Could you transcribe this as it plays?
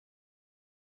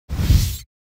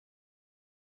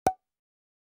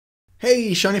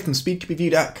Hey, Shawnee from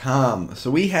SpeedCubeReview.com. So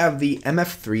we have the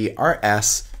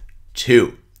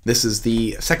MF3rs2. This is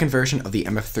the second version of the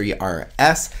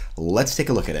MF3rs. Let's take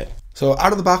a look at it. So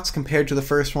out of the box compared to the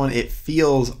first one, it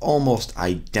feels almost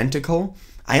identical.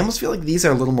 I almost feel like these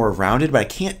are a little more rounded, but I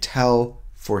can't tell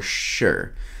for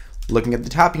sure. Looking at the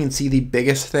top, you can see the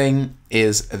biggest thing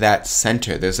is that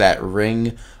center. There's that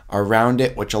ring around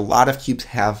it, which a lot of cubes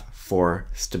have for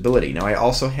stability. Now I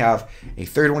also have a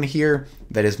third one here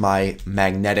that is my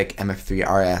magnetic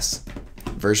MF3rs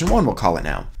version 1, we'll call it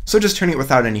now. So just turning it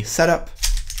without any setup.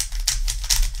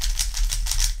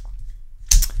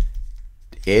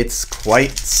 It's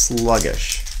quite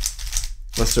sluggish.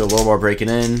 Let's do a little more breaking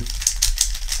in.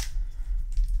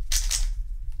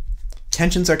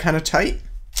 Tensions are kind of tight.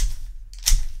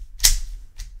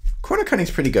 Corner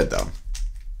cutting's pretty good though.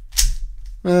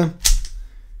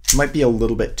 Might be a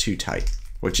little bit too tight,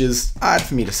 which is odd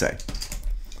for me to say.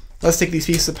 Let's take these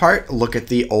pieces apart, look at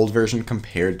the old version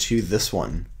compared to this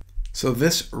one. So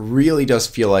this really does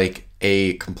feel like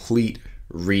a complete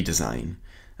redesign.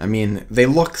 I mean, they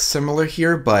look similar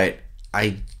here, but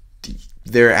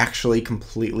they're actually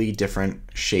completely different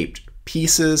shaped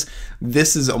pieces.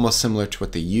 This is almost similar to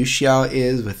what the U-Xiao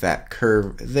is with that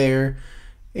curve there,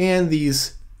 and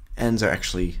these ends are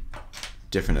actually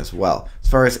different as well. As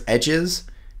far as edges,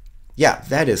 yeah,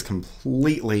 that is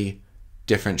completely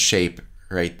different shape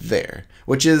right there,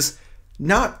 which is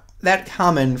not that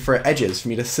common for edges for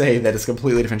me to say that it's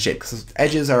completely different shape, because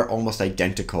edges are almost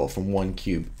identical from one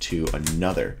cube to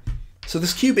another. So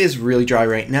this cube is really dry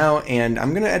right now, and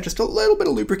I'm going to add just a little bit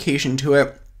of lubrication to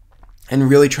it and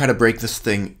really try to break this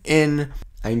thing in.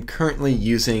 I'm currently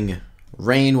using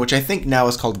Rain, which I think now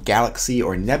is called Galaxy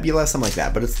or Nebula, something like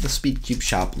that, but it's the Speed Cube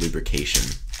Shop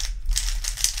lubrication.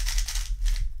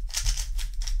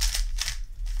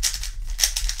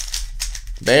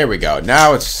 There we go.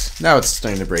 Now it's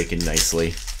starting to break in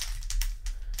nicely.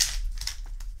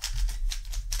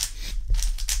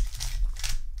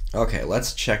 Okay,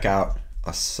 let's check out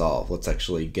a solve. Let's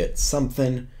actually get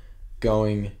something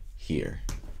going here.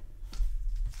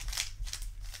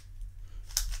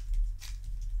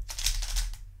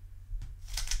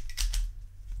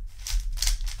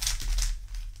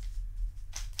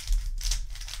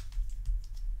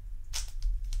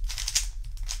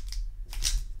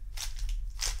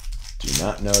 Do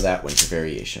not know that winter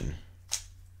variation.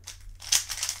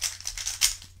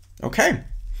 Okay, a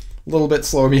little bit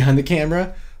slower behind the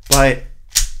camera, but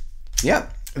yeah,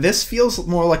 this feels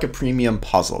more like a premium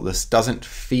puzzle. This doesn't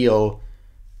feel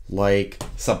like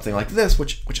something like this,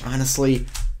 which honestly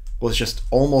was just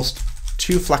almost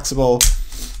too flexible,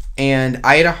 and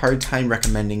I had a hard time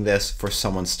recommending this for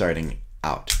someone starting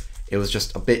out. It was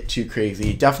just a bit too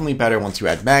crazy. Definitely better once you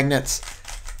add magnets.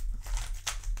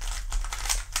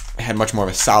 It had much more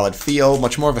of a solid feel,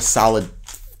 much more of a solid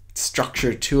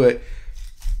structure to it.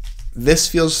 This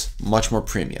feels much more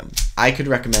premium. I could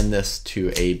recommend this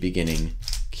to a beginning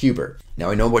cuber. Now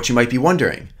I know what you might be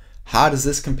wondering. How does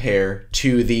this compare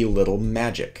to the Little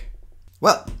Magic?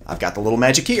 Well, I've got the Little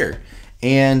Magic here.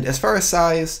 And as far as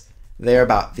size, they're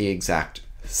about the exact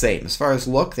same. As far as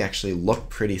look, they actually look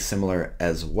pretty similar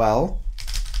as well.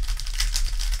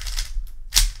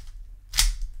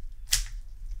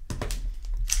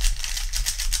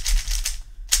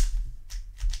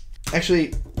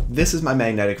 Actually, this is my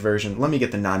magnetic version. Let me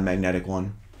get the non-magnetic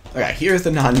one. Okay, here's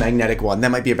the non-magnetic one.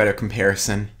 That might be a better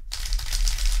comparison.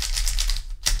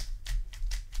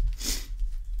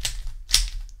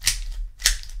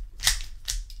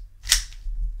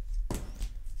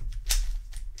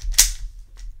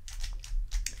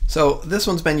 So this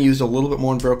one's been used a little bit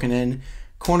more and broken in.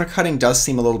 Corner cutting does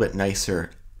seem a little bit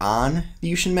nicer on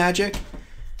the Yushin Magic.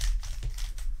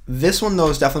 This one, though,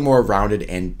 is definitely more rounded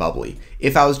and bubbly.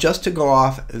 If I was just to go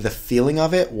off the feeling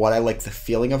of it, what I like the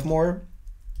feeling of more,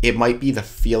 it might be the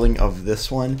feeling of this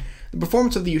one. The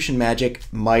performance of the Yushin Magic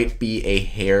might be a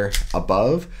hair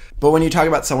above, but when you talk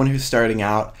about someone who's starting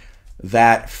out,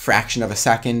 that fraction of a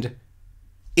second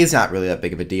is not really that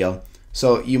big of a deal.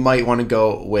 So you might want to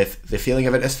go with the feeling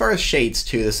of it. As far as shades,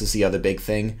 too, this is the other big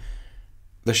thing.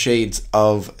 The shades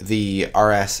of the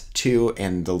RS2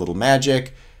 and the Little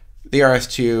Magic. The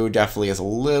RS2 definitely is a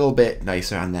little bit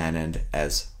nicer on that end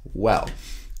as well.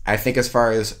 I think as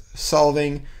far as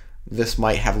solving, this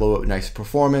might have a little bit nicer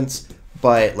performance,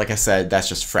 but like I said, that's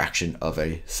just a fraction of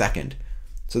a second.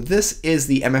 So this is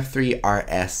the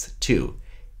MF3rs2.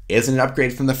 Is it an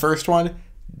upgrade from the first one?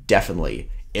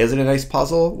 Definitely. Is it a nice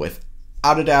puzzle?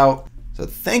 Without a doubt. So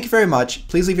thank you very much.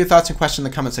 Please leave your thoughts and questions in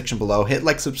the comment section below. Hit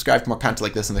like, subscribe for more content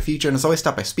like this in the future, and as always,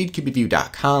 stop by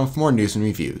SpeedCubeReview.com for more news and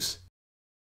reviews.